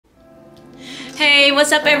Hey,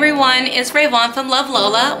 what's up everyone? It's Rayvon from Luv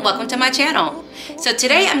Lola. Welcome to my channel. So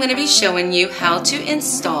today I'm going to be showing you how to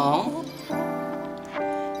install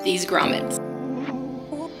these grommets.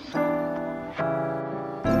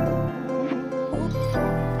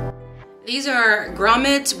 These are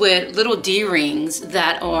grommets with little D-rings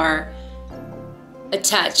that are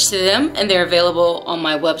attached to them, and they're available on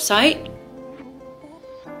my website.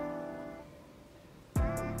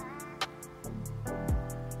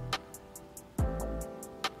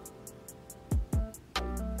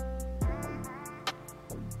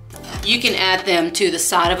 You can add them to the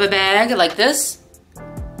side of a bag like this,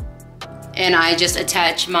 and I just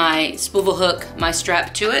attach my swivel hook, my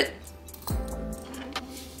strap to it.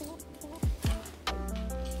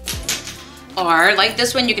 Or like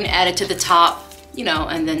this one, you can add it to the top, you know,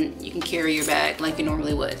 and then you can carry your bag like you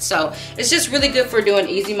normally would. So it's just really good for doing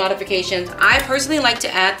easy modifications. I personally like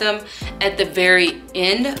to add them at the very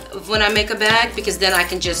end of when I make a bag, because then I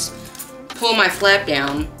can just pull my flap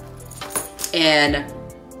down and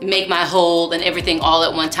make my hole and everything all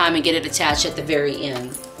at one time and get it attached at the very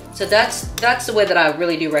end. So that's the way that I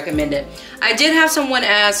really do recommend it. I did have someone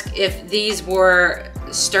ask if these were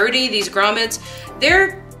sturdy, these grommets.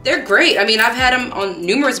 They're great. I mean, I've had them on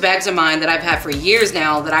numerous bags of mine that I've had for years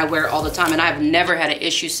now that I wear all the time, and I've never had an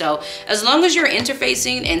issue. So as long as you're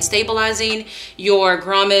interfacing and stabilizing your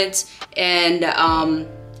grommets, and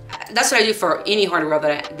that's what I do for any hardware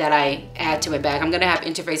that I add to my bag. I'm gonna have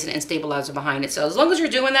interfacing and stabilizer behind it. So as long as you're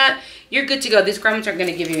doing that, you're good to go. These grommets aren't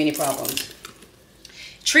gonna give you any problems.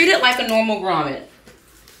 Treat it like a normal grommet.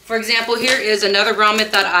 For example, here is another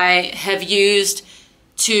grommet that I have used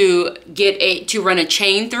to run a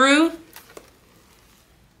chain through.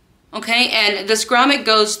 Okay, and this grommet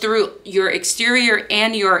goes through your exterior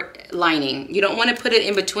and your lining. You don't want to put it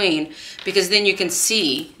in between, because then you can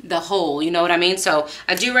see the hole, you know what I mean? So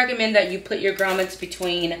I do recommend that you put your grommets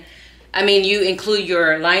between, you include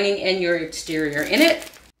your lining and your exterior in it.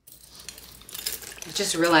 I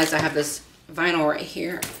just realized I have this vinyl right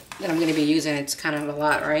here that I'm going to be using. It's kind of a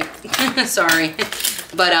lot, right? Sorry.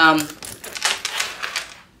 But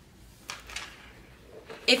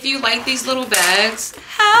if you like these little bags,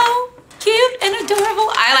 how cute and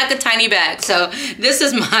adorable. I like a tiny bag. So this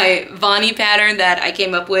is my Vonnie pattern that I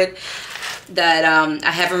came up with that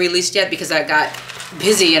I haven't released yet because I got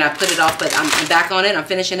busy and I put it off, but I'm back on it. I'm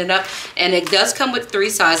finishing it up. And it does come with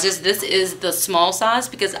 3 sizes. This is the small size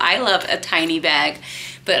because I love a tiny bag.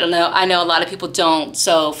 But I know a lot of people don't.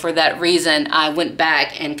 So for that reason, I went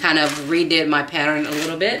back and kind of redid my pattern a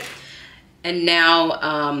little bit. And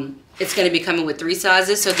now it's going to be coming with 3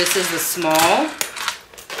 sizes. So this is the small.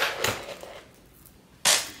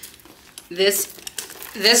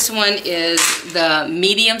 This one is the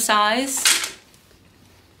medium size.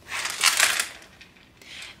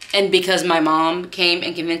 And because my mom came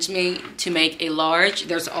and convinced me to make a large,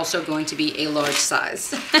 there's also going to be a large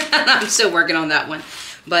size. I'm still working on that one.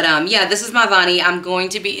 But yeah, this is my Vonnie.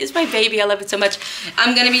 It's my baby. I love it so much.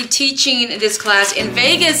 I'm going to be teaching this class in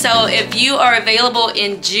Vegas. So if you are available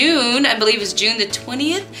in June, I believe it's June the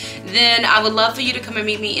 20th, then I would love for you to come and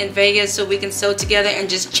meet me in Vegas so we can sew together and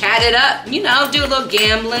just chat it up. You know, do a little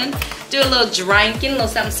gambling, do a little drinking, a little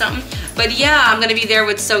something, something. But yeah, I'm going to be there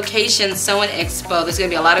with Sewcation Sewing Expo. There's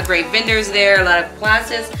going to be a lot of great vendors there, a lot of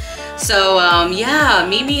classes. So yeah,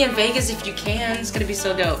 meet me in Vegas if you can. It's going to be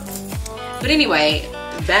so dope. But anyway,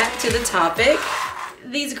 back to the topic,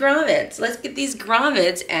 these grommets. Let's get these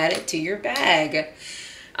grommets added to your bag.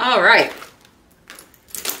 All right.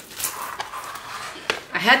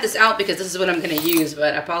 I had this out because this is what I'm going to use,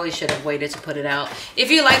 but I probably should have waited to put it out.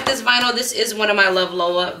 If you like this vinyl, this is one of my Luv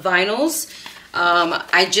Lola vinyls.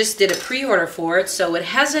 I just did a pre-order for it, so it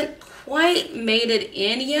hasn't quite made it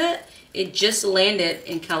in yet. It just landed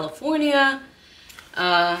in California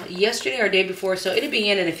yesterday or day before, so it'll be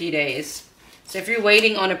in a few days. So if you're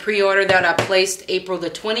waiting on a pre-order that I placed April the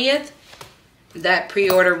 20th, that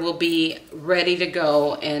pre-order will be ready to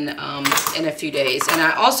go in a few days. And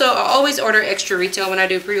I always order extra retail when I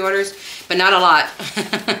do pre-orders, but not a lot.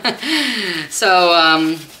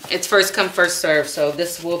 So it's first come, first serve. So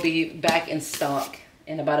this will be back in stock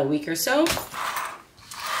in about a week or so.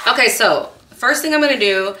 Okay, so first thing I'm going to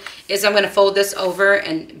do is I'm going to fold this over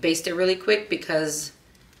and baste it really quick, because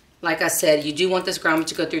like I said, you do want this grommet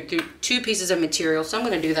to go through 2 pieces of material. So I'm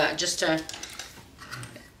going to do that just to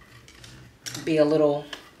be a little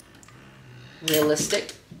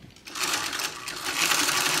realistic.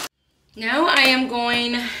 Now I am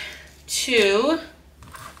going to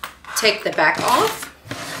take the back off.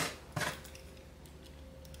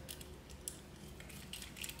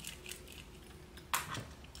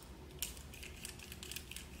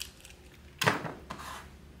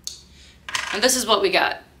 And this is what we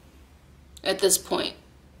got at this point.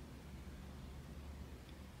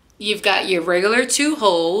 You've got your regular 2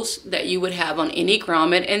 holes that you would have on any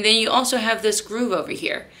grommet, and then you also have this groove over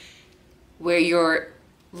here where your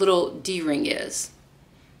little D-ring is.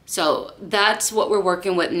 So that's what we're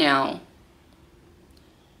working with now.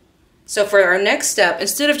 So for our next step,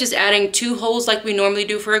 instead of just adding 2 holes like we normally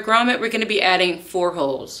do for a grommet, we're going to be adding 4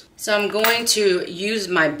 holes. So I'm going to use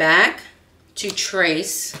my back to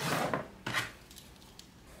trace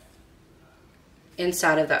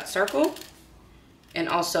inside of that circle, and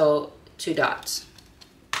also 2 dots.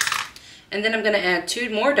 And then I'm going to add 2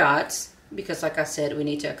 more dots because, like I said, we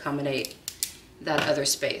need to accommodate that other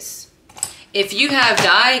space. If you have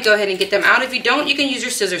dye, go ahead and get them out. If you don't, you can use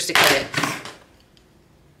your scissors to cut it.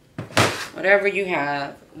 Whatever you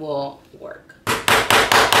have will work.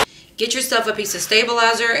 Get yourself a piece of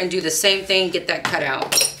stabilizer and do the same thing, get that cut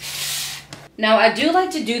out. Now I do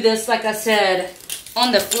like to do this, like I said,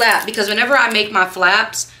 on the flap, because whenever I make my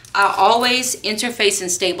flaps, I always interface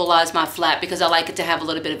and stabilize my flap because I like it to have a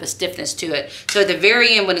little bit of a stiffness to it. So at the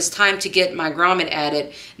very end, when it's time to get my grommet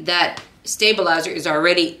added, that stabilizer is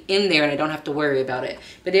already in there and I don't have to worry about it.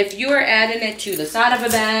 But if you are adding it to the side of a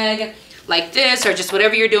bag like this, or just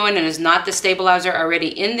whatever you're doing and it's not the stabilizer already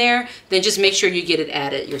in there, then just make sure you get it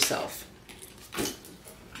added yourself.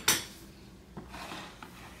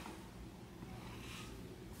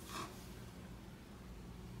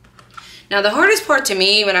 Now the hardest part to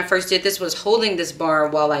me when I first did this was holding this bar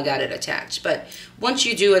while I got it attached. But once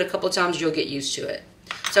you do it a couple times, you'll get used to it.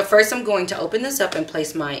 So first I'm going to open this up and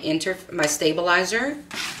place my stabilizer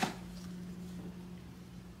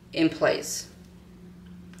in place.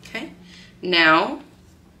 Okay. Now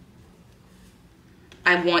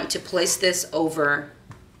I want to place this over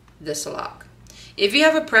this lock. If you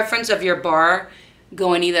have a preference of your bar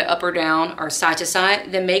going either up or down or side to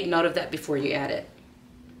side, then make note of that before you add it.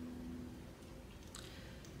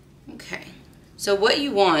 Okay, so what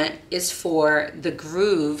you want is for the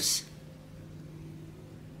grooves.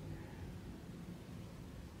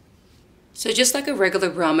 So just like a regular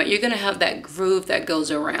grommet, you're going to have that groove that goes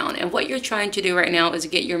around. And what you're trying to do right now is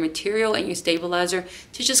get your material and your stabilizer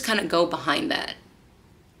to just kind of go behind that.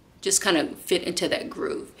 Just kind of fit into that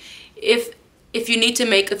groove. If you need to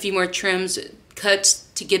make a few more trims, cuts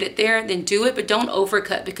to get it there, then do it, but don't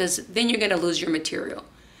overcut because then you're going to lose your material.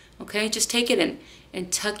 Okay, just take it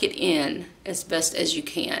and tuck it in as best as you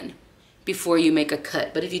can before you make a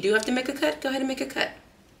cut. But if you do have to make a cut, go ahead and make a cut.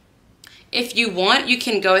 If you want, you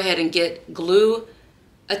can go ahead and get glue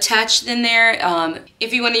attached in there.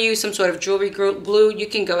 If you want to use some sort of jewelry glue, you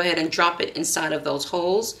can go ahead and drop it inside of those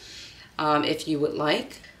holes if you would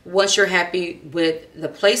like. Once you're happy with the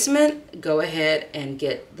placement, go ahead and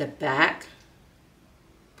get the back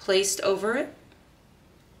placed over it.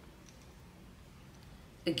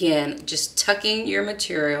 Again, just tucking your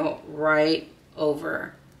material right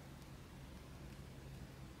over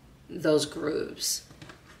those grooves.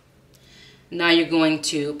 Now you're going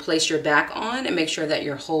to place your back on and make sure that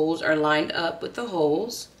your holes are lined up with the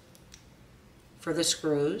holes for the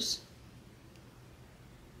screws.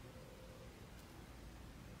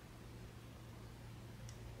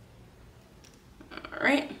 All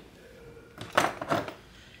right.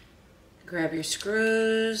 Grab your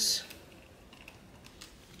screws.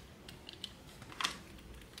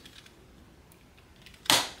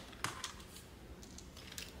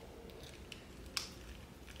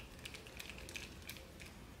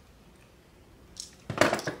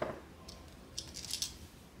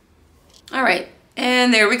 All right,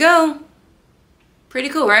 and there we go. Pretty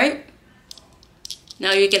cool, right?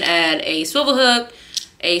 Now you can add a swivel hook,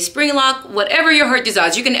 a spring lock, whatever your heart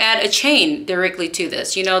desires. You can add a chain directly to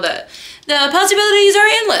this. You know, the possibilities are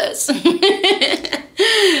endless.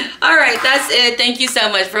 All right, that's it. Thank you so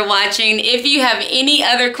much for watching. If you have any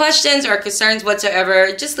other questions or concerns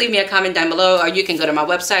whatsoever, just leave me a comment down below, or you can go to my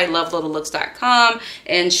website, lovelolalooks.com,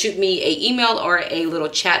 and shoot me an email or a little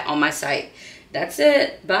chat on my site. That's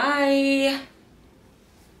it. Bye.